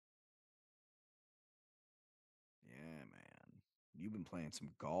You've been playing some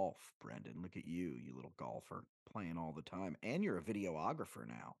golf, Brendan. Look at you, you little golfer, playing all the time. And you're a videographer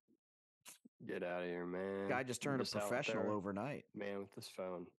now. Get out of here, man. Guy just I'm turned a just out professional there, overnight. man, with this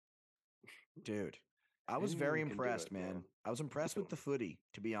phone. Dude, I was very Anyone can do impressed, it, man. man. I was impressed with the footy,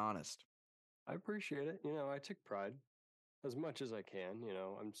 to be honest. I appreciate it. I take pride as much as I can.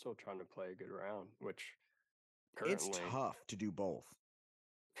 I'm still trying to play a good round, which It's currently tough to do both.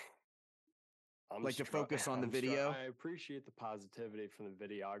 I'm Like to str- focus on the I'm str- video. I appreciate the positivity from the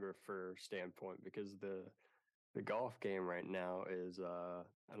videographer standpoint because the golf game right now is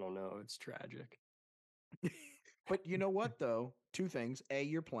I don't know, it's tragic. But you know what, though? Two things. A,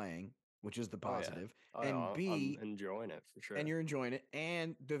 you're playing, which is the Oh yeah. positive. Oh And yeah, I'm B, enjoying it for sure. and you're enjoying it.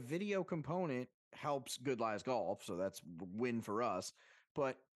 And the video component helps Good Lies Golf. So that's win for us.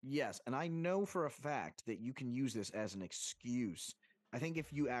 But yes, and I know for a fact that you can use this as an excuse. I think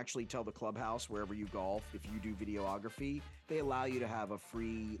if you actually tell the clubhouse wherever you golf, if you do videography, they allow you to have a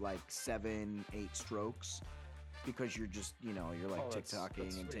free like 7, 8 strokes because you're just, you're like Oh, that's TikToking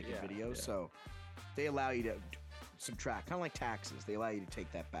and sweet. taking Yeah, videos. yeah. So they allow you to subtract, kind of like taxes. They allow you to take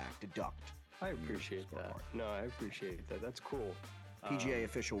that back, deduct. I from your appreciate that. scorecard. No, I appreciate that. That's cool. PGA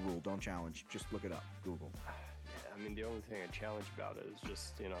official rule, don't challenge. Just look it up. Google. Yeah, I mean, the only thing I challenge about it is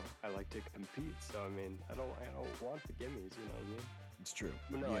just, I like to compete. So I mean, I don't want the gimmies. You know what I mean? It's true.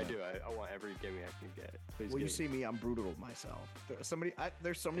 But no, Yeah. I do. I want every gimme I can get. Please Well, you give see me, I'm brutal with myself.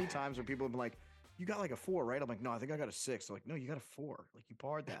 There's so many times where people have been like, "You got like a 4, right?" I'm like, "No, I think I got a 6." They're like, "No, you got a 4. Like you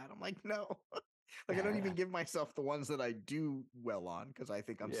parred that." I'm like, "No." Like I don't even give myself the ones that I do well on because I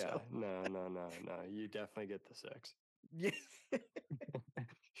think I'm Yeah, so. no. You definitely get the 6. Yeah.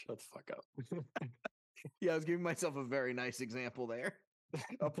 Shut the fuck up. Yeah, I was giving myself a very nice example there.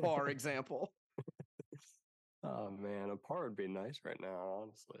 A par example. Oh man, a par would be nice right now.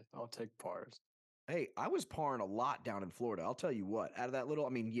 Honestly, I'll take pars. Hey, I was parring a lot down in Florida. I'll tell you what, out of that little, I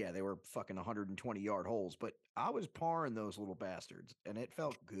mean, yeah, they were fucking 120-yard holes, but I was parring those little bastards and it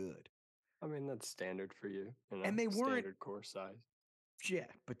felt good. I mean, that's standard for you. And they weren't, Standard course size. yeah,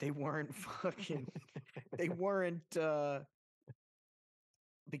 but they weren't fucking, they weren't,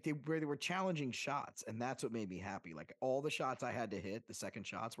 like they were challenging shots. And that's what made me happy. Like all the shots I had to hit, the second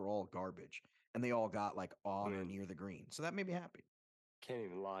shots were all garbage and they all got like on or near the green. So that made me happy. Can't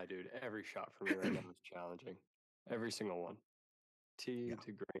even lie, dude. Every shot for me right now is challenging. Every single one. Tee Yeah.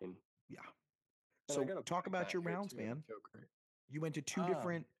 to green. Yeah. And I So got a talk bike about back your here rounds, too. I man. feel great. You went to 2 Um,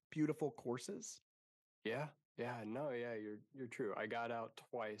 different beautiful courses. yeah, you're true. I got out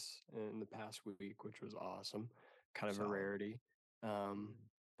twice in the past week, which was awesome. Kind of a Solid. rarity.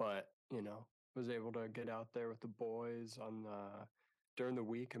 But was able to get out there with the boys on during the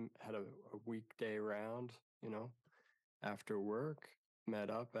week and had a weekday round, after work, met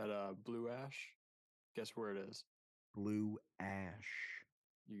up at Blue Ash. Guess where it is? Blue Ash.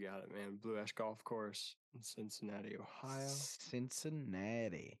 You got it, man. Blue Ash Golf Course in Cincinnati, Ohio.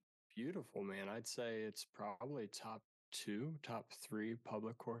 Cincinnati. Beautiful, man. I'd say it's probably top 2, top 3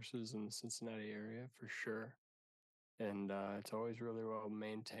 public courses in the Cincinnati area for sure. And it's always really well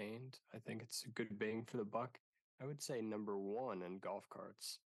maintained. I think it's a good bang for the buck. I would say number 1 in golf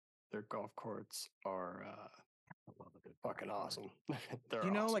carts. Their golf courts are fucking awesome. They're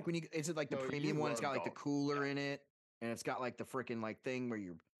awesome. Like when is it like the No, premium you one? It's love got like the golf. cooler Yeah. in it, and it's got like the freaking like thing where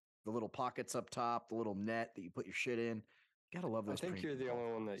the little pockets up top, the little net that you put your shit in. Gotta love I those think you're premium the golf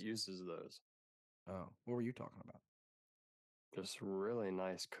only one carts. that uses those. Oh, what were you talking about? Just really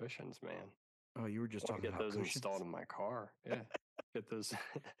nice cushions, man. Oh, you were I just want talking to get about those cushions. installed in my car. Yeah. Get those.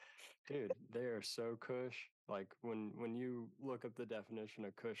 Dude, they are so cush. Like when you look up the definition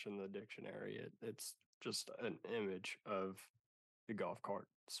of cush in the dictionary, it's just an image of the golf carts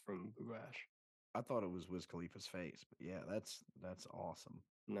from Blue Ash. I thought it was Wiz Khalifa's face, but yeah, that's awesome.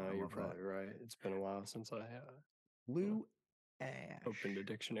 No, I you're love that. probably right. It's been a while since I Blue Ash. opened a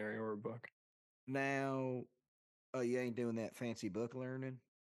dictionary or a book. Now, oh, you ain't doing that fancy book learning?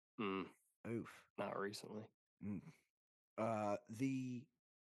 Oof. Not recently. The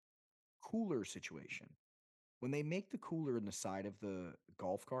cooler situation. When they make the cooler in the side of the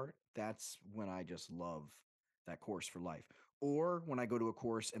golf cart, that's when I just love that course for life. Or when I go to a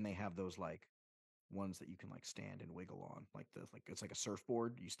course and they have those like ones that you can like stand and wiggle on, like it's like a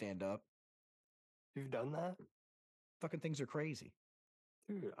surfboard. You stand up. You've done that? Fucking things are crazy.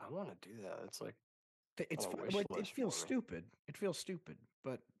 Dude, I want to do that. It's like It's on a fun. wish Like, it list feels for me. stupid. It feels stupid,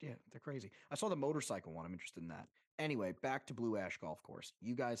 but yeah, they're crazy. I saw the motorcycle one. I'm interested in that. Anyway, back to Blue Ash Golf Course.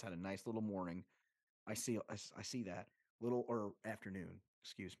 You guys had a nice little morning. I see that little or afternoon.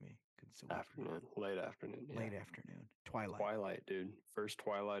 Excuse me. Couldn't still Afternoon, late afternoon. Yeah. late afternoon, twilight. Twilight, dude. First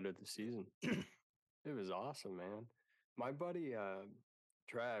twilight of the season. It was awesome, man. my buddy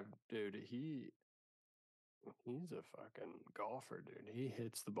Trav, dude, he's a fucking golfer, dude. He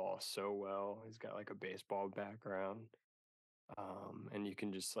hits the ball so well. He's got like a baseball background. And you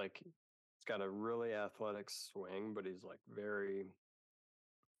can just like he's got a really athletic swing, but he's like very,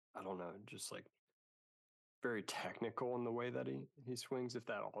 I don't know, just like very technical in the way that he swings, if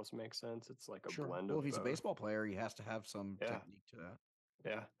that also makes sense. It's like a Sure. blend Well, if of he's a both. baseball player, he has to have some Yeah. technique to that.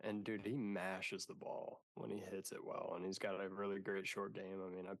 Yeah. And dude, he mashes the ball when he hits it well. And he's got a really great short game. I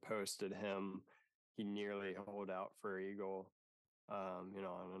mean, I posted him. He nearly holed out for eagle, on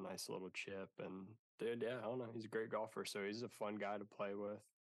a nice little chip. And dude, yeah, I don't know. He's a great golfer. So he's a fun guy to play with.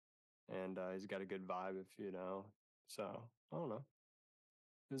 And he's got a good vibe, if you know. So I don't know.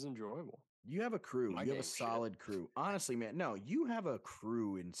 It was enjoyable. You have a crew. My You have a game shit. solid crew. Honestly, man, no, you have a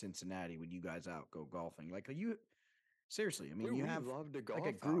crew in Cincinnati when you guys out go golfing. Like you seriously, I mean, Dude, you we have love to like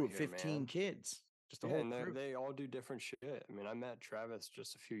a golf crew out of here, 15 man. kids, just a Yeah, whole and crew. they all do different shit. I mean, I met Travis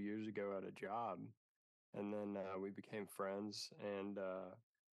just a few years ago at a job, and then we became friends, and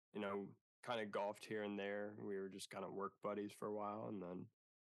you know, kind of golfed here and there. We were just kind of work buddies for a while, and then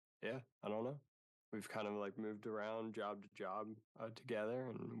yeah, I don't know. We've kind of like moved around job to job together,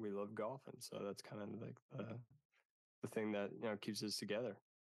 and we love golfing. So that's kind of like the thing that keeps us together.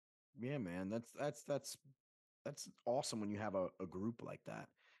 Yeah, man. That's awesome when you have a group like that.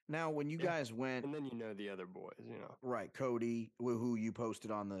 Now, when you Yeah, guys went and then the other boys. right, Cody, who you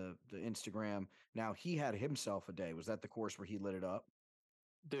posted on the Instagram, now he had himself a day. Was that the course where he lit it up?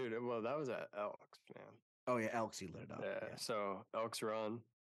 Dude. Well, that was at Elks, man. Oh yeah, Elks, he lit it up. Yeah. Yeah. So Elks Run,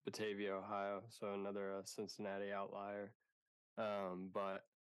 Batavia, Ohio. So another Cincinnati outlier. But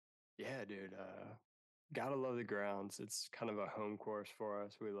yeah, dude. Gotta love the grounds. It's kind of a home course for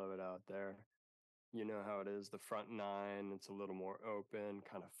us. We love it out there. You know how it is. The front nine, it's a little more open,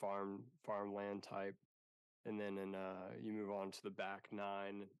 kind of farmland type. And then you move on to the back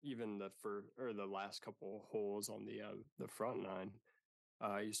nine, even the last couple holes on the front nine,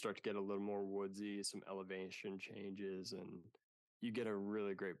 you start to get a little more woodsy, some elevation changes, and you get a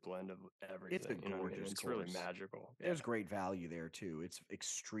really great blend of It's a everything. You know what I mean? gorgeous It's really course. magical. Yeah, There's great value there too. It's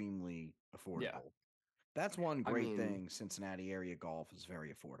extremely yeah. affordable. That's one I great mean, thing. Cincinnati area golf is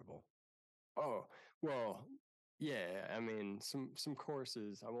very affordable. oh well, yeah. I mean, some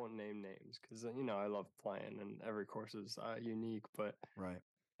courses. I won't name names because I love playing, and every course is unique. But Right.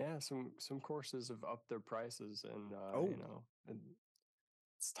 yeah, some courses have upped their prices, and Oh,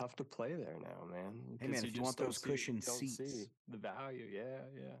 it's tough to play there now, man, hey because man, you if you want just those you cushioned don't see seats, the value. Yeah,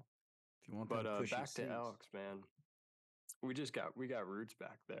 yeah. if you want them But cushioned back to seats. Elks, man. We got roots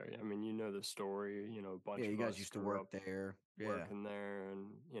back there. I mean, you know the story. A Yeah, bunch you of guys us used to grew work up there. Yeah. working there,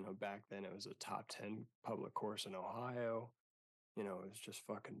 and back then it was a top 10 public course in Ohio. It was just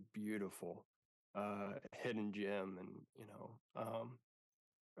fucking beautiful, hidden gem, and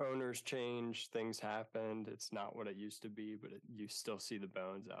owners changed, things happened. It's not what it used to be, but you still see the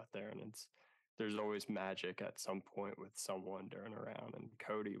bones out there, and there's always magic at some point with someone during a round. And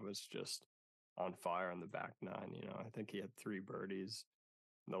Cody was just on fire on the back nine. I think he had 3 birdies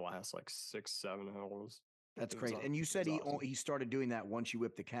in the last like 6, 7 holes. That's It was crazy. And you it said was he awesome, he started doing that once you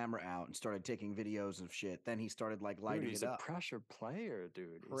whipped the camera out and started taking videos of shit. Then he started like dude. lighting He's it a up. pressure player,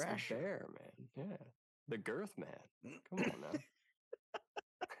 dude. He's the Pressure. bear, man. Yeah, the girth man. Come on now.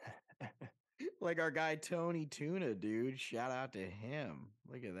 Like our guy Tony Tuna, dude. Shout out to him.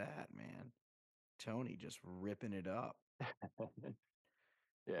 Look at that, man. Tony just ripping it up.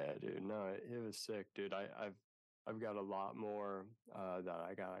 Yeah, dude. No, it was sick, dude. I've got a lot more that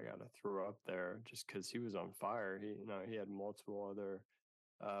I gotta throw up there just because he was on fire. He had multiple other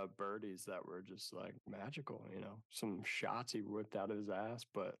birdies that were just like magical. Some shots he whipped out of his ass,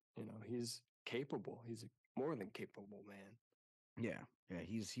 but he's capable. He's a more than capable man. Yeah. Yeah,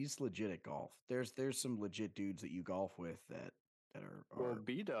 he's legit at golf. There's some legit dudes that you golf with that Well, are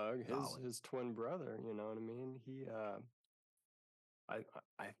B Dog, his solid. his twin brother. You know what I mean? I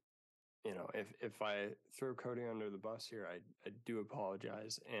if I throw Cody under the bus here, I do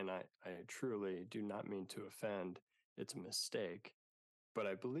apologize, and I truly do not mean to offend. It's a mistake, but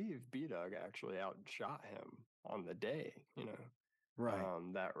I believe B Dog actually outshot him on the day,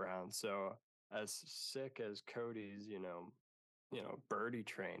 Right. that round. So as sick as Cody's, birdie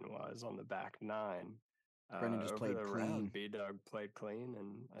train was on the back nine, Brendan just over played the clean. round, B Dog played clean,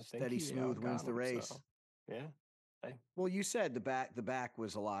 and I think Steady he smooth wins outgot the him. race. So yeah, hey, Well, you said the back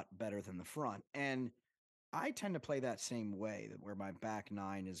was a lot better than the front. And I tend to play that same way, that where my back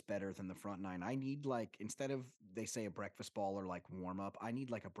nine is better than the front nine. I need like instead of they say a breakfast ball or like warm up, I need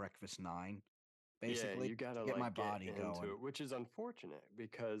like a breakfast nine. Yeah, basically, you got to to get my like get body into going. it, which is unfortunate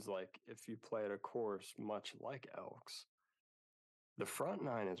because like if you play at a course much like Elks, the front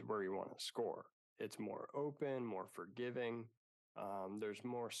nine is where you want to score. It's more open, more forgiving. There's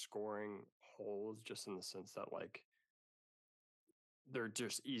more scoring holes just in the sense that like they're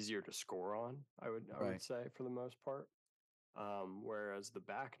just easier to score on. I would Right. say for the most part. Whereas the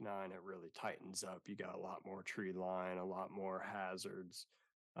back nine, it really tightens up. You got a lot more tree line, a lot more hazards.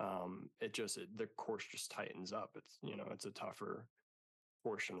 The course just tightens up. It's a tougher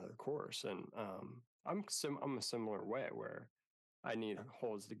portion of the course, and I'm a similar way where I need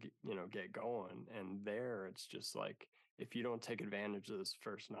holes to get going, and there it's just like if you don't take advantage of those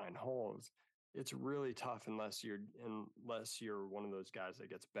first nine holes, it's really tough unless you're one of those guys that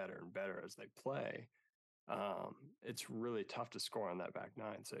gets better and better as they play. It's really tough to score on that back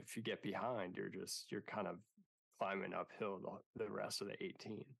nine. So if you get behind, you're kind of climbing uphill the rest of the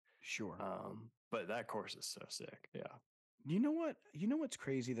 18. Sure. But that course is so sick. Yeah. You know what? You know what's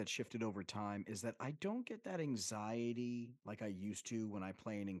crazy that shifted over time is that I don't get that anxiety like I used to when I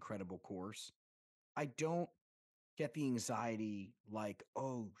play an incredible course. I don't get the anxiety like,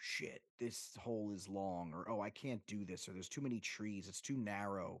 oh shit, this hole is long, or oh, I can't do this, or there's too many trees, it's too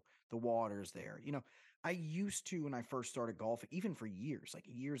narrow, the water's there. I used to when I first started golfing, even for years, like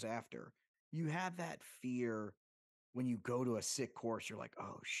years after, you have that fear when you go to a sick course, you're like,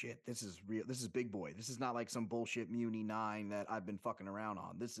 oh shit, this is real. This is big boy. This is not like some bullshit Muni 9 that I've been fucking around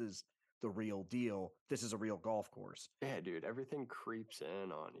on. This is the real deal. This is a real golf course. Yeah, dude, everything creeps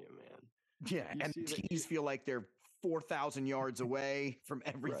in on you, man. Yeah. You And see the that tees feel like they're 4,000 yards away from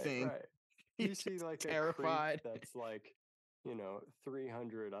right, everything. right. You're You see just like a creek terrified. that's like,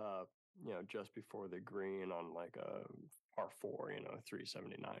 300 up, just before the green on like a par four,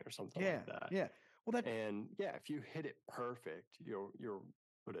 379 or something like Yeah. that. Yeah. Well, that, And yeah, if you hit it perfect, you'll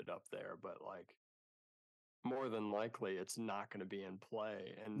put it up there. But like more than likely, it's not going to be in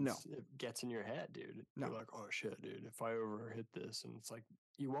play, and no, it gets in your head, dude. no. You're like, oh shit, dude, if I overhit this, and it's like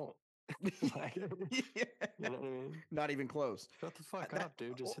you won't. Like, Yeah. you know what I mean? Not even close. Shut the fuck That, up,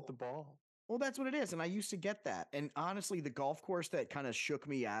 dude. Just hit the ball. well, that's what it is. And I used to get that. And honestly, the golf course that kind of shook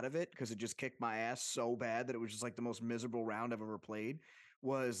me out of it because it just kicked my ass so bad that it was just like the most miserable round I've ever played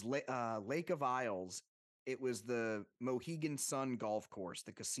was Lake of Isles. It was the Mohegan Sun Golf Course,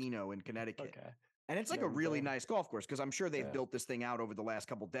 the casino in Connecticut. Okay, And it's like a never really been. nice golf course because I'm sure they've Yeah, built this thing out over the last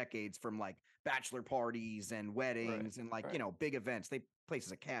couple decades from like bachelor parties and right, weddings and like, right. big events. They place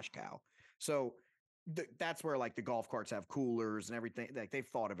is a cash cow. So that's where like the golf carts have coolers and everything. Like they've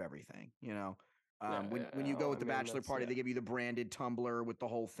thought of everything. Yeah, When yeah, when yeah. you go Oh, with I the mean, bachelor party, they give you the branded tumbler with the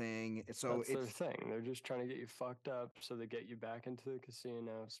whole thing. So that's their it's thing. They're just trying to get you fucked up so they get you back into the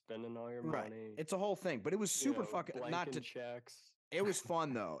casino, spending all your right. money, It's a whole thing, but it was super fucking not blanking to. checks. It was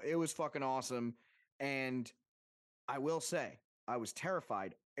fun though. It was fucking awesome, and I will say, I was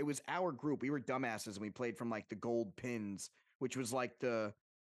terrified. It was our group. We were dumbasses and we played from like the gold pins, which was like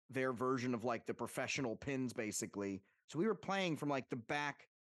their version of like the professional pins, basically. So we were playing from like the back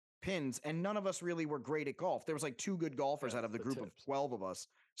pins, and none of us really were great at golf. There was like two good golfers Yeah, out of the the group of tips. 12 of us.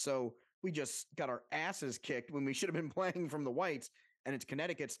 So we just got our asses kicked when we should have been playing from the whites, and it's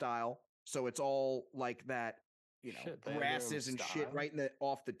Connecticut style. So it's all like that, Shit, they have their own grasses and shit style. right in the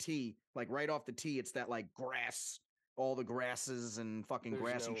off the tee. Like right off the tee, it's that like grass, all the grasses and fucking There's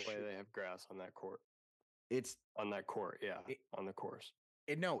grassy no way shit. they have grass on that court. It's On that court, yeah, it, on the course.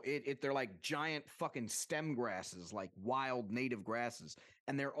 no, they're like giant fucking stem grasses, like wild native grasses,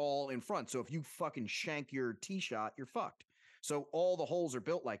 and they're all in front. So if you fucking shank your tee shot, you're fucked. So all the holes are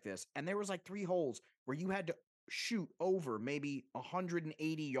built like this, and there was like 3 holes where you had to shoot over maybe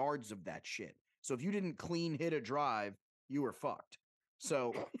 180 yards of that shit. So if you didn't clean hit a drive, you were fucked.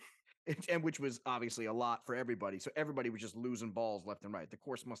 So and which was obviously a lot for everybody. So everybody was just losing balls left and right. The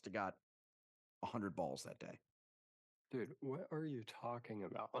course must have got 100 balls that day. Dude, what are you talking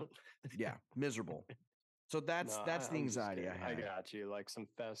about? Yeah, miserable. So No, that's the I'm just anxiety I kidding. I had. got you. Like some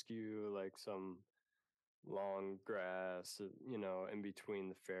fescue, like some long grass, in between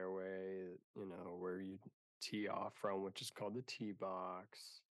the fairway, where you tee off from, which is called the tee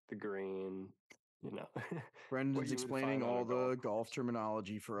box, the green, you know, what Brendan's you would explaining find on a all golf the golf course.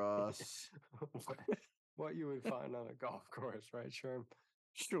 terminology for us. What you would find on a golf course, right, Sherm?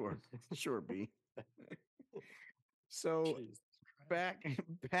 Sure, sure, B. So Jesus back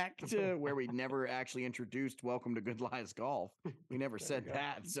back to where we never actually introduced welcome to Good Lies Golf. We never There we said go.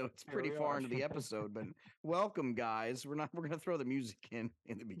 that, so it's Here pretty we far are. into the episode. But welcome, guys. We're gonna throw the music in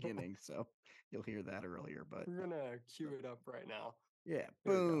the beginning, so you'll hear that earlier. But We're gonna cue it up right now. yeah, Here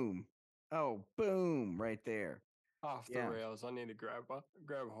we go. boom. Oh, boom, right there. Off the Yeah. rails. I need to grab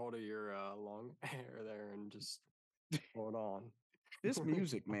hold of your long hair there and just hold on. This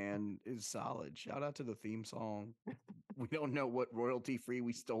music, man, is solid. Shout out to the theme song. We don't know what royalty free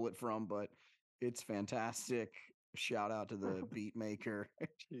we stole it from, but it's fantastic. Shout out to the beat maker.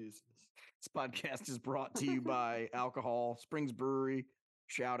 Jesus. This podcast is brought to you by Alcohol Springs Brewery.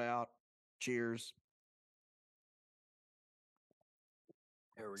 Shout out. Cheers.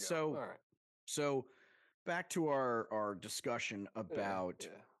 Here we go. So, All right. so back to our discussion about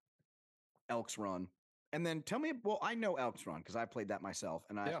Yeah. Elks Run. And then tell me, well, I know Elks Run because I played that myself.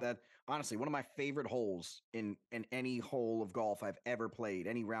 And Yeah. that honestly, one of my favorite holes in any hole of golf I've ever played,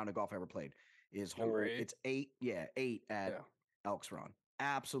 any round of golf I ever played, is Number hole. 8. It's 8, yeah, 8 at Elks Run.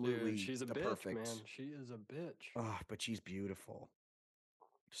 Absolutely, Dude, she's a the bitch, perfect. man. She is a bitch. Oh, but she's beautiful.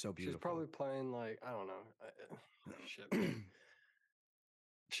 So She's beautiful. probably playing like, I don't know. Shit, man.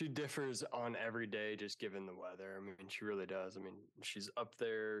 She differs on every day, just given the weather. I mean, she really does. I mean, she's up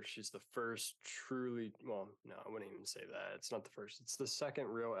there. She's the first truly, well, no, I wouldn't even say that. It's not the first. It's the second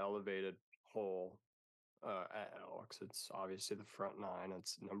real elevated hole at Elks. It's obviously the front 9.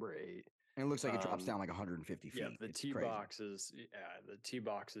 It's number 8. And it looks like it drops down like 150 feet. Yeah, the it's tee crazy. box is the tee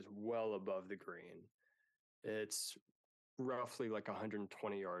box is well above the green. It's roughly like a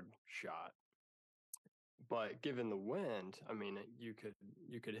 120-yard shot. But given the wind, I mean, you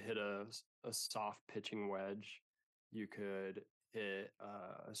could hit a soft pitching wedge, you could hit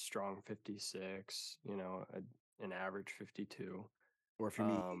a strong 56, an average 52. Or if you're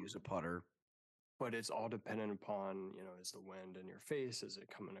me, you use a putter. But it's all dependent upon, is the wind in your face? Is it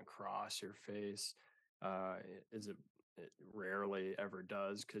coming across your face? Is it? It rarely ever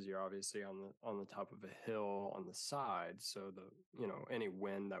does because you're obviously on the top of a hill on the side. So any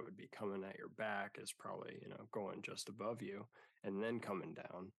wind that would be coming at your back is probably going just above you and then coming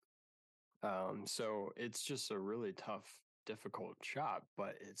down. So it's just a really tough, difficult shot,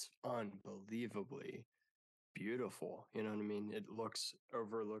 but it's unbelievably beautiful. You know what I mean? It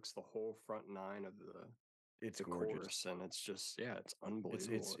overlooks the whole front 9 of It's the gorgeous. course, and it's just it's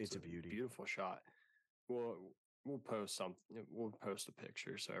unbelievable. It's a beauty. Beautiful shot. We'll post something. We'll post a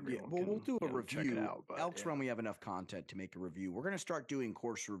picture so everyone well, can we'll do a review. check it out. But Elks Run, we have enough content to make a review. We're going to start doing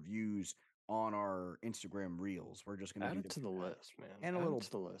course reviews on our Instagram reels. We're just going to add do it to the list, man. and add a little it to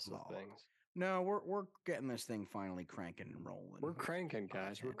the list vlog. of things. No, we're getting this thing finally cranking and rolling. We're cranking,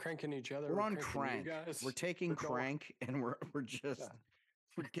 guys. We're cranking each other. We're on crank. We're taking crank, and we're just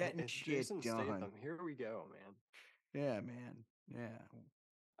we're getting shit Jason done. Statham. Here we go, man. Yeah, man. Yeah.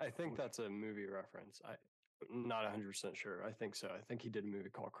 I think that's a movie reference. I'm not 100% sure. I think so. I think he did a movie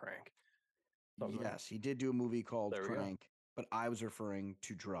called Crank. Yes, he did do a movie called Crank, but I was referring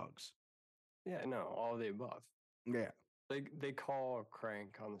to drugs. Yeah, no, all of the above. Yeah. They call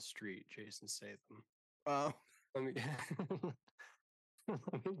Crank on the street Jason Statham. Oh. Let me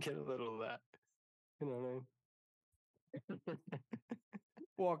get a little of that. You know what I mean?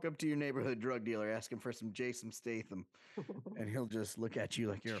 Walk up to your neighborhood drug dealer, ask him for some Jason Statham, and he'll just look at you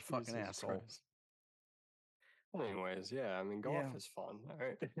like you're a fucking asshole. Christ. Anyways, yeah, I mean, golf is fun. All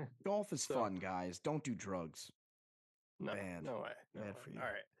right. Golf is fun, guys. Don't do drugs. No, bad. No way. Bad for you. All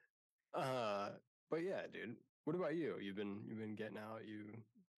right. But yeah, dude. What about you? You've been getting out. You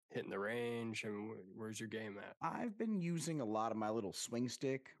hitting the range. I mean, where's your game at? I've been using a lot of my little swing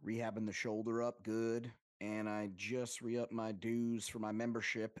stick, rehabbing the shoulder up good, and I just re-upped my dues for my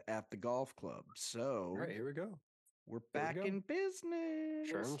membership at the golf club. So, all right, here we go. We're back in business.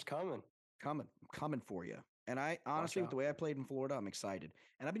 Sherm's coming. I'm coming for you. And I honestly, with the way I played in Florida, I'm excited.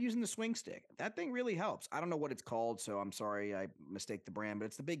 And I've been using the swing stick. That thing really helps. I don't know what it's called, so I'm sorry I mistake the brand, but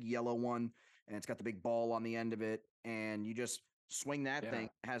it's the big yellow one, and it's got the big ball on the end of it. And you just swing that thing.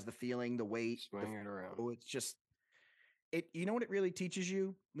 It has the feeling, the weight. Swing it around. Oh, it's just you know what it really teaches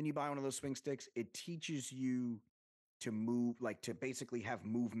you when you buy one of those swing sticks? It teaches you to move, like to basically have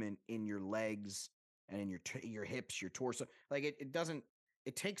movement in your legs and in your hips, your torso. Like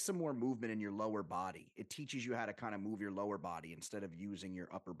it takes some more movement in your lower body. It teaches you how to kind of move your lower body instead of using your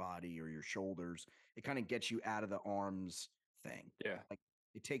upper body or your shoulders. It kind of gets you out of the arms thing. Yeah. Like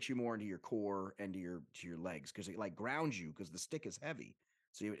it takes you more into your core and to your legs because it like grounds you because the stick is heavy.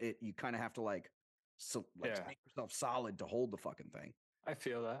 So you kind of have to make yourself solid to hold the fucking thing. I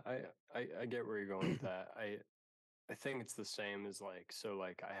feel that. I get where you're going with that. I think it's the same as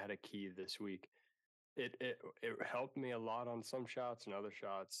I had a key this week. It helped me a lot on some shots and other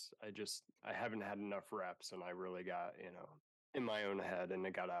shots. I haven't had enough reps, and I really got in my own head, and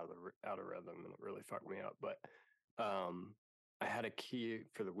it got out of rhythm, and it really fucked me up. But I had a key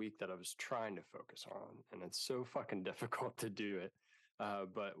for the week that I was trying to focus on, and it's so fucking difficult to do it.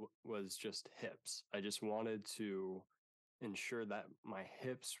 but was just hips. I just wanted to ensure that my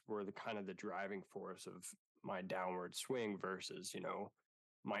hips were the kind of the driving force of my downward swing versus,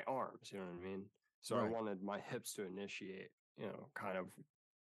 my arms, you know what I mean? So I Right. wanted my hips to initiate, kind of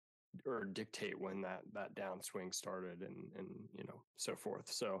or dictate when that downswing started and so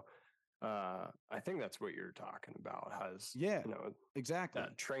forth. So I think that's what you're talking about. Has Yeah, you know exactly.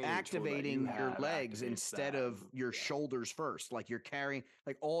 that training tool that you Activating your have legs activates instead that, of and your yeah, shoulders first. Like you're carrying,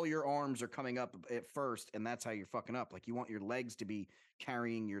 like all your arms are coming up at first, and that's how you're fucking up. Like you want your legs to be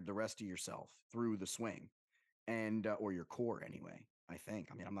carrying the rest of yourself through the swing, and or your core anyway. I think.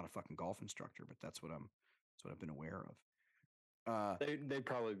 I mean, I'm not a fucking golf instructor, but that's what I've been aware of. they'd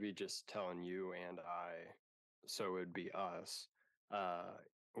probably be just telling you and I, so it'd be us. Uh,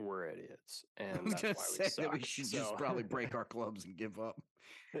 we're idiots, I and was that's gonna why we say that we suck. should just So probably break our clubs and give up.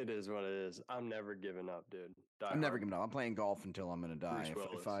 it is what it is. I'm never giving up, dude. Die I'm never hard. gonna know. I'm playing golf until I'm gonna die. Bruce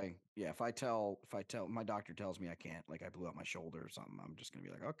If Willis. I yeah, if I tell my doctor tells me I can't, like I blew out my shoulder or something, I'm just gonna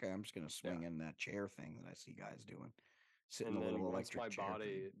be like, okay, I'm just gonna Yeah. swing in that chair thing that I see guys doing, sit in And the then little once electric my chair thing.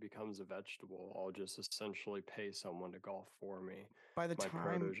 body becomes a vegetable, I'll just essentially pay someone to golf for me, By the my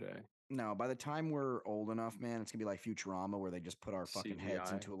time protege. No, by the time we're old enough, man, it's gonna be like Futurama where they just put our fucking heads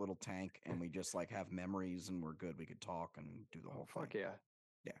CGI. into a little tank and we just like have memories and we're good. We could talk and do the Oh whole thing. fuck yeah.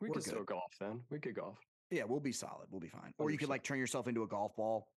 Yeah, We we're could good. still golf then. We could golf. Yeah, we'll be solid. We'll be fine. Or you could 100%. like turn yourself into a golf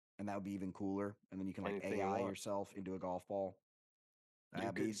ball, and that would be even cooler. And then you can like Anything you AI want. yourself into a golf ball. You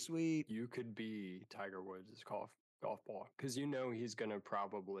That'd be could sweet. you could be Tiger Woods' golf ball because he's gonna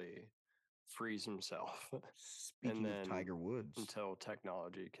probably freeze himself, and Speaking of then Tiger Woods, until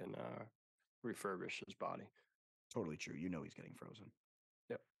technology can refurbish his body. totally true. You know he's getting frozen.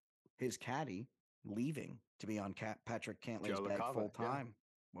 Yep. His caddy leaving to be on Patrick Cantlay's Joe bag LaCava. full Yeah. time.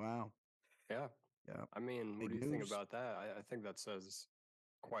 Wow. Yeah. Yeah. I mean, what Big do you think news. about that? I think that says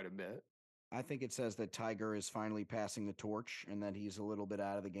quite a bit. I think it says that Tiger is finally passing the torch and that he's a little bit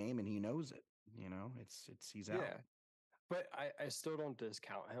out of the game and he knows it. You know, it's he's out. Yeah. But I still don't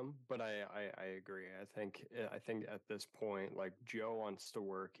discount him, but I agree. I think at this point, like Joe wants to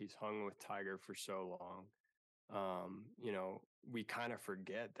work. He's hung with Tiger for so long. We kind of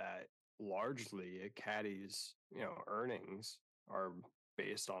forget that largely a caddy's, earnings are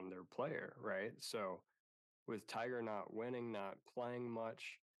based on their player, right? So with Tiger not winning, not playing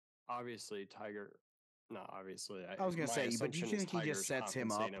much, obviously Tiger, not obviously. I was gonna My say, but do you assumption is think he just Tiger's sets him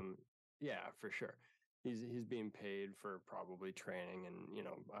compensating up? him. Yeah, for sure. He's being paid for probably training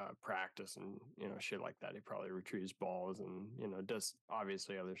and practice and shit like that. He probably retrieves balls and does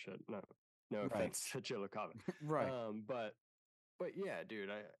obviously other shit. No Right. offense to Joe LaCava. Right. But yeah, dude,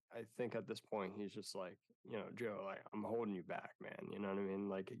 I think at this point he's just like, Joe, like I'm holding you back, man. You know what I mean?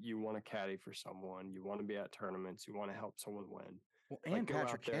 Like you want to caddy for someone, you want to be at tournaments, you want to help someone win. Well, Like and go out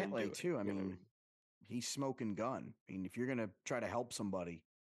Patrick there and do Cantlay it. too. I You know what I mean, mean? he's smoking gun. I mean, if you're gonna try to help somebody,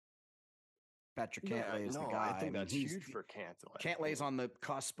 Patrick Yeah, Cantlay is the no, I guy. I think mean, that's huge for Cantlay. Cantlay's on the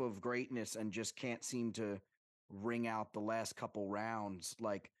cusp of greatness and just can't seem to ring out the last couple rounds.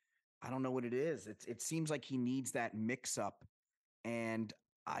 Like, I don't know what it is. It seems like he needs that mix up. And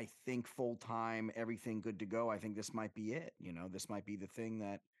I think full time, everything good to go. I think this might be it. You know, this might be the thing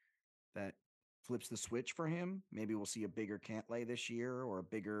that flips the switch for him. Maybe we'll see a bigger Cantlay this year or a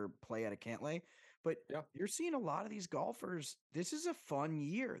bigger play at a Cantlay. But Yeah. you're seeing a lot of these golfers. This is a fun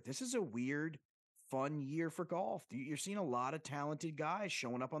year. This is a weird, fun year for golf. You're seeing a lot of talented guys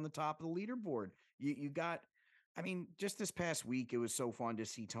showing up on the top of the leaderboard. You got, I mean, just this past week, it was so fun to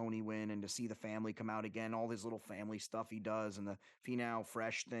see Tony win and to see the family come out again, all his little family stuff he does and the Finale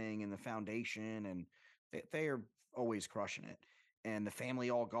Fresh thing and the foundation. And they are always crushing it, and the family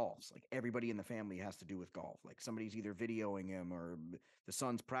all golfs. Like everybody in the family has to do with golf. Like somebody's either videoing him or the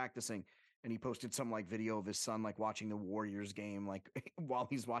son's practicing. And he posted some like video of his son like watching the Warriors game, like while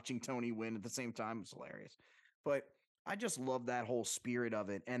he's watching Tony win at the same time. It's hilarious. But I just love that whole spirit of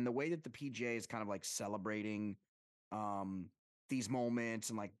it. And the way that the PGA is kind of like celebrating um these moments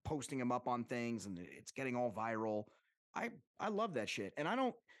and like posting them up on things and it's getting all viral. I I love that shit. And I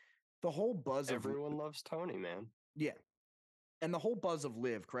don't the whole buzz of Everyone loves Tony, man. yeah, and the whole buzz of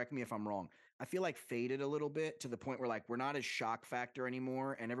live, correct me if I'm wrong, I feel like faded a little bit to the point where like we're not as shock factor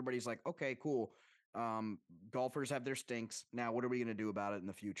anymore. And everybody's like, okay, cool. Um, Golfers have their stinks. Now, what are we going to do about it in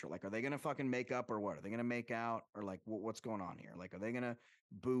the future? Like, are they going to fucking make up or what? Are they going to make out or like what's going on here? Like, are they going to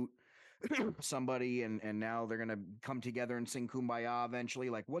boot somebody and now they're going to come together and sing Kumbaya eventually?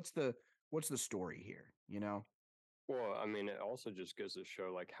 Like, what's the story here? You know? Well, I mean, it also just goes to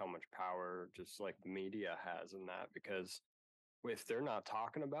show like how much power just like the media has in that because if they're not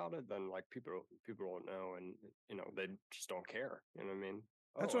talking about it, then like people don't know, and they just don't care. You know what I mean?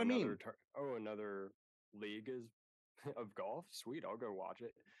 That's Oh, what I mean. another league is of golf. Sweet, I'll go watch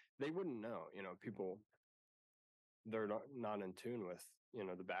it. They wouldn't know. People they're not in tune with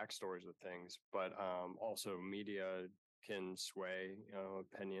the backstories of things, but also media can sway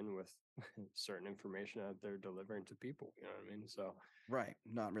opinion with certain information that they're delivering to people. You know what I mean? So Right.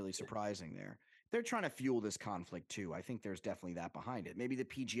 Not really surprising there. They're trying to fuel this conflict too. I think there's definitely that behind it. Maybe the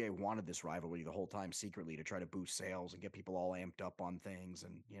PGA wanted this rivalry the whole time secretly to try to boost sales and get people all amped up on things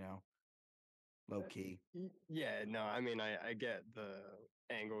and, low key. Yeah, no, I mean, I get the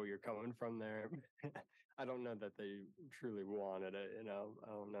angle you're coming from there. I don't know that they truly wanted it. I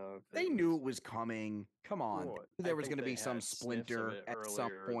don't know if They it knew was. it was coming. Come on. Well, There I was think going to they be some had sniffs of splinter it at some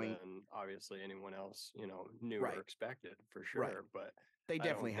earlier point. than obviously anyone else, knew or Right. expected for Right. sure. But They I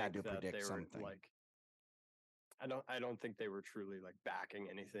definitely don't had think to that predict they were something. like. I don't think they were truly like backing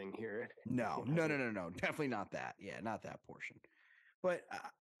anything here. No, You know no, what I no, mean? no, no. Definitely not that. Yeah, not that portion. But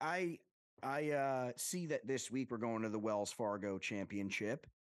I see that this week we're going to the Wells Fargo Championship,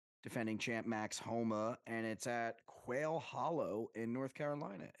 defending champ Max Homa, and it's at Quail Hollow in North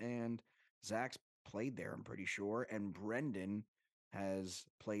Carolina. And Zach's played there, I'm pretty sure, and Brendan has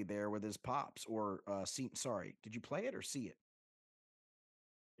played there with his pops. Or sorry, did you play it or see it?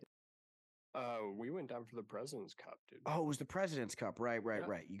 We went down for the President's Cup, dude. Oh, it was the President's Cup. Right, right, Yeah,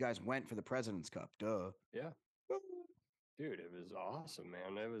 right. You guys went for the President's Cup. Duh. yeah. Dude, it was awesome,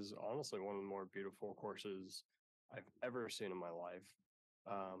 man. It was honestly one of the more beautiful courses I've ever seen in my life.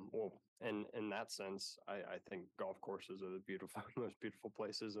 Well, in that sense, I think golf courses are the beautiful, most beautiful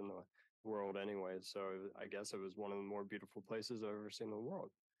places in the world, anyway. So I guess it was one of the more beautiful places I've ever seen in the world.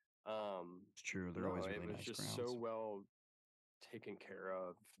 It's true. They're No, always it really was nice just so grounds. well taken care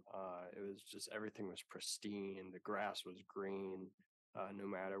of. It was just everything was pristine. The grass was green, no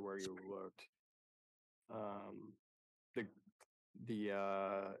matter where you looked. Um, the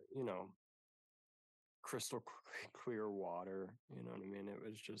crystal clear water. You know what I mean? It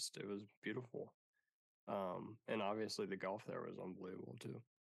was beautiful. And obviously the golf there was unbelievable too.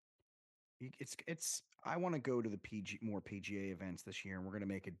 It's I want to go to the more PGA events this year, and we're gonna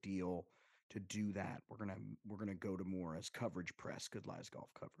make a deal to do that. We're gonna go to more as coverage press, Good Lies Golf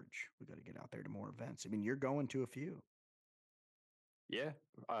coverage. We got to get out there to more events. I mean, you're going to a few. Yeah,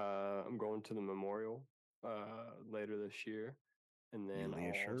 I'm going to the Memorial later this year, and then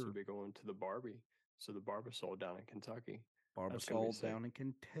Yulia, I'll also sure. be going to the Barbie. So the Barbasol down in Kentucky. That's gonna be Barbasol sick. down in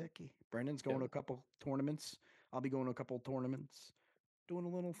Kentucky. Brendan's going Yep. to a couple tournaments. I'll be going to a couple tournaments, doing a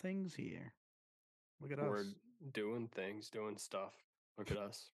little things here. Look at We're us. doing things, doing stuff. Look at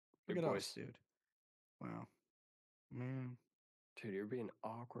us, Look big at us, boys. dude. Wow, man. Dude, you're being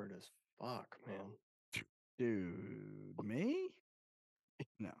awkward as fuck, man. Dude, me?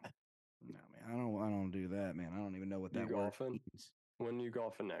 No. No, man. I don't do that, man. I don't even know what You that word golfing? means. When you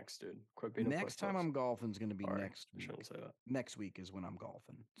golfing next, dude? Quit being a Next time puss. I'm golfing is going to be Sorry, next I week. shouldn't say that. Next week is when I'm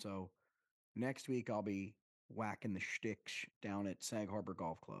golfing. So next week I'll be whacking the shticks down at Sag Harbor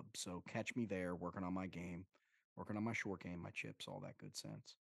Golf Club. So catch me there, working on my game, working on my short game, my chips, all that good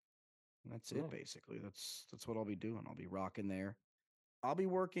sense. And that's it No. basically. That's what I'll be doing. I'll be rocking there. I'll be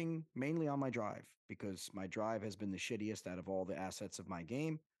working mainly on my drive because my drive has been the shittiest out of all the assets of my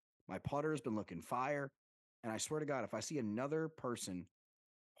game. My putter has been looking fire. And I swear to God, if I see another person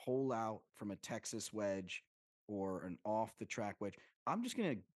hole out from a Texas wedge or an off the track wedge, I'm just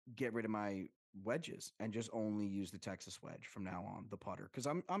going to get rid of my wedges and just only use the Texas wedge from now on, the putter. Because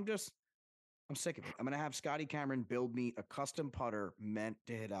I'm sick of it. I'm going to have Scotty Cameron build me a custom putter meant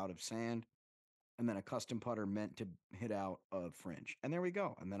to hit out of sand and then a custom putter meant to hit out of fringe. And there we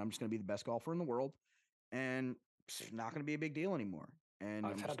go. And then I'm just going to be the best golfer in the world. And it's not going to be a big deal anymore. And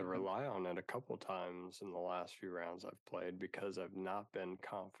I've I'm had just to going to. rely on it a couple times in the last few rounds I've played because I've not been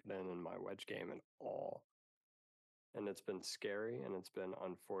confident in my wedge game at all. And it's been scary and it's been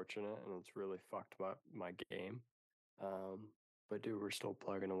unfortunate and it's really fucked up my game. But dude, we're still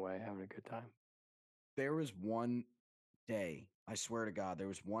plugging away, having a good time. There was one day, I swear to God, there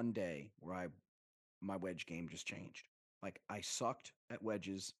was one day where my wedge game just changed. Like I sucked at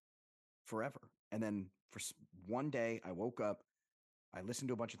wedges forever. And then one day I woke up, I listened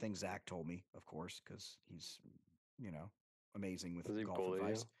to a bunch of things Zach told me, of course, because he's, you know, amazing with Does he golf bully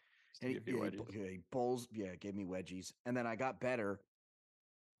advice. you? Just to And give you wedgies? he gave me wedgies. And then I got better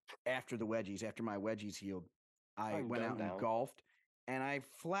after the wedgies, after my wedgies healed. I I'm went done out and down. golfed and I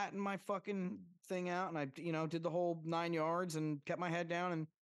flattened my fucking thing out and I, did the whole 9 yards and kept my head down. And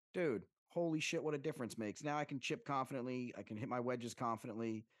dude, holy shit, what a difference makes. Now I can chip confidently. I can hit my wedges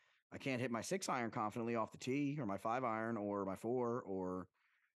confidently. I can't hit my 6-iron confidently off the tee, or my 5-iron, or my 4, or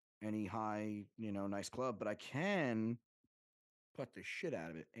any high, nice club, but I can putt the shit out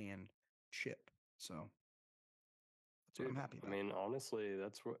of it and chip. So that's what I'm Dude, happy I about. mean, honestly,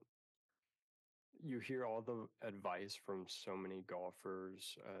 that's what you hear all the advice from so many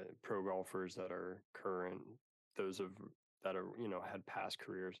golfers, pro golfers that are current, those of that are, had past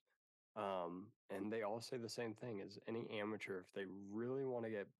careers. And they all say the same thing is any amateur, if they really want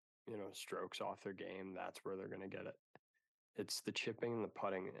to get, strokes off their game, that's where they're going to get it. It's the chipping and the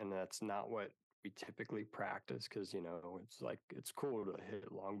putting, and that's not what we typically practice because, it's like it's cool to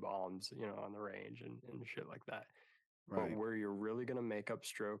hit long bombs, on the range and shit like that. But Right. where you're really going to make up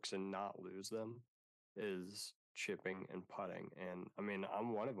strokes and not lose them is chipping and putting. And I mean,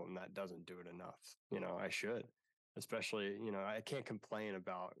 I'm one of them that doesn't do it enough. I should, especially, I can't complain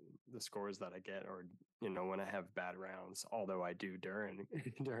about the scores that I get or, when I have bad rounds, although I do during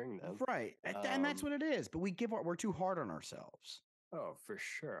during them. Right. And that's what it is. But we're too hard on ourselves. Oh, for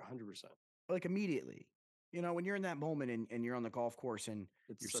sure. 100%. Like immediately. When you're in that moment and you're on the golf course and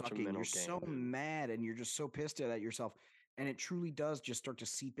It's you're such a sucking, mental you're game, so dude. mad and you're just so pissed at yourself. And it truly does just start to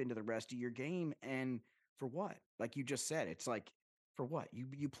seep into the rest of your game. And for what? Like you just said, it's like, for what?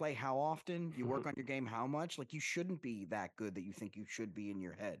 You play how often? You work on your game how much? Like you shouldn't be that good that you think you should be in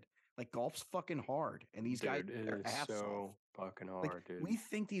your head. Like golf's fucking hard. And these guys Dude, it are is ass off. so fucking Like hard, dude. we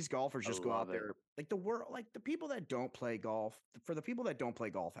think these golfers I just go out love it. there, like the world, like the people that don't play golf, for the people that don't play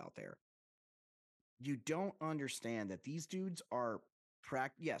golf out there, you don't understand that these dudes are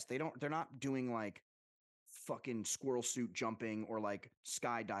yes, they're not doing like fucking squirrel suit jumping or like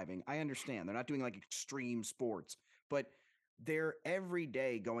skydiving. I understand. They're not doing like extreme sports, but they're every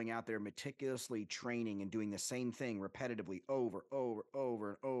day going out there meticulously training and doing the same thing repetitively over,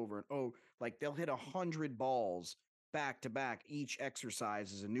 and over. Like they'll hit 100 balls back to back. Each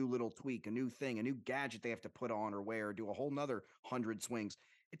exercise is a new little tweak, a new thing, a new gadget they have to put on or wear, do a whole nother 100 swings.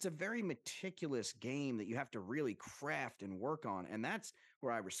 It's a very meticulous game that you have to really craft and work on. And that's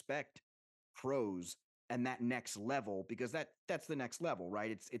where I respect pros and that next level, because that's the next level,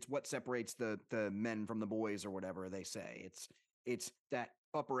 right? It's what separates the men from the boys, or whatever they say. It's that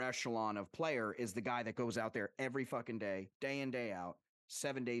upper echelon of player is the guy that goes out there every fucking day in, day out,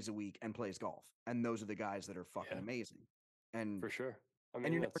 7 days a week and plays golf. And those are the guys that are fucking Yeah, amazing. And for sure. I and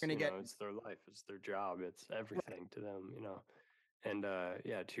mean, you're never that's, going to get it's their life, it's their job, it's right. everything to them. And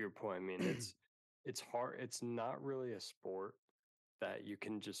yeah, to your point, I mean, it's hard. It's not really a sport that you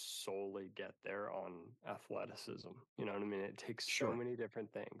can just solely get there on athleticism. You know what I mean? It takes so Sure. many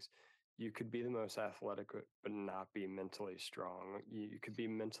different things. You could be the most athletic, but not be mentally strong. You could be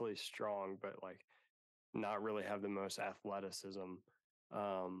mentally strong, but like not really have the most athleticism.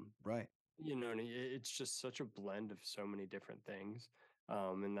 Um, Right. it's just such a blend of so many different things.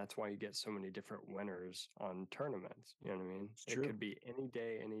 And that's why you get so many different winners on tournaments. You know what I mean? It's It true. could be any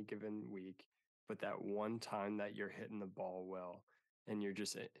day, any given week, but that one time that you're hitting the ball well and you're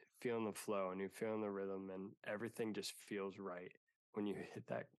just feeling the flow and you're feeling the rhythm and everything just feels right when you hit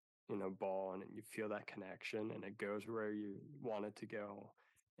that, ball and you feel that connection and it goes where you want it to go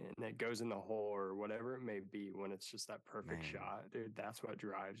and it goes in the hole or whatever it may be when it's just that perfect Man. shot, dude. That's what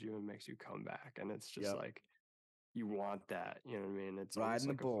drives you and makes you come back. And it's just Yep. like, you want that, you know what I mean? It's Riding almost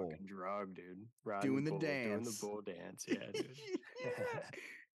the like a bull. fucking drug, dude. Riding the Doing the bull, doing the dance. bull dance. Yeah, dude.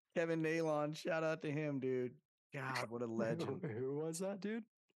 Kevin Nalon, shout out to him, dude. God, what a legend. Who was that, dude?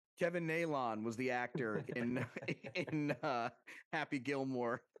 Kevin Nalon was the actor in in Happy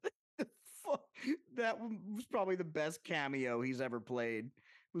Gilmore. Fuck, that was probably the best cameo he's ever played.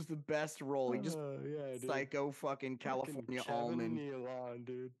 It was the best role. He just Yeah, dude. psycho fucking Fucking California Kevin almond. Nealon,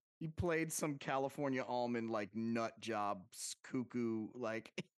 dude. He played some California almond like nut job cuckoo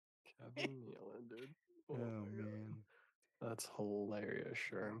like. Kevin Nealon, dude. Oh Oh my god. man. That's hilarious,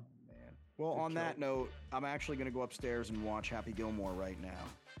 sure. Oh man. Well, It on killed that note, I'm actually gonna go upstairs and watch Happy Gilmore right now.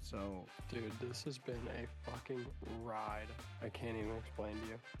 So dude, this has been a fucking ride. I can't even explain to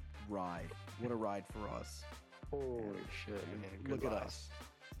you. ride. What a ride for us. Holy shit, And man. look Good at life. us.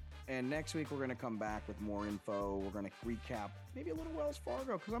 And next week we're going to come back with more info. We're going to recap maybe a little Wells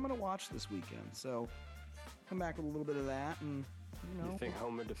Fargo because I'm going to watch this weekend. So come back with a little bit of that, and You think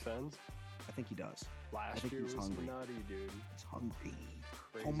Homer defends? I think he does. Last think year he's was hungry. nutty, dude. He's hungry.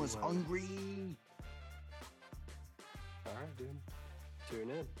 Crazy Homer's weather. hungry. All right, dude. Tune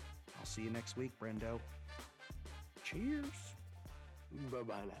in. I'll see you next week, Brendo. Cheers.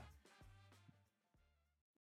 Bye-bye now.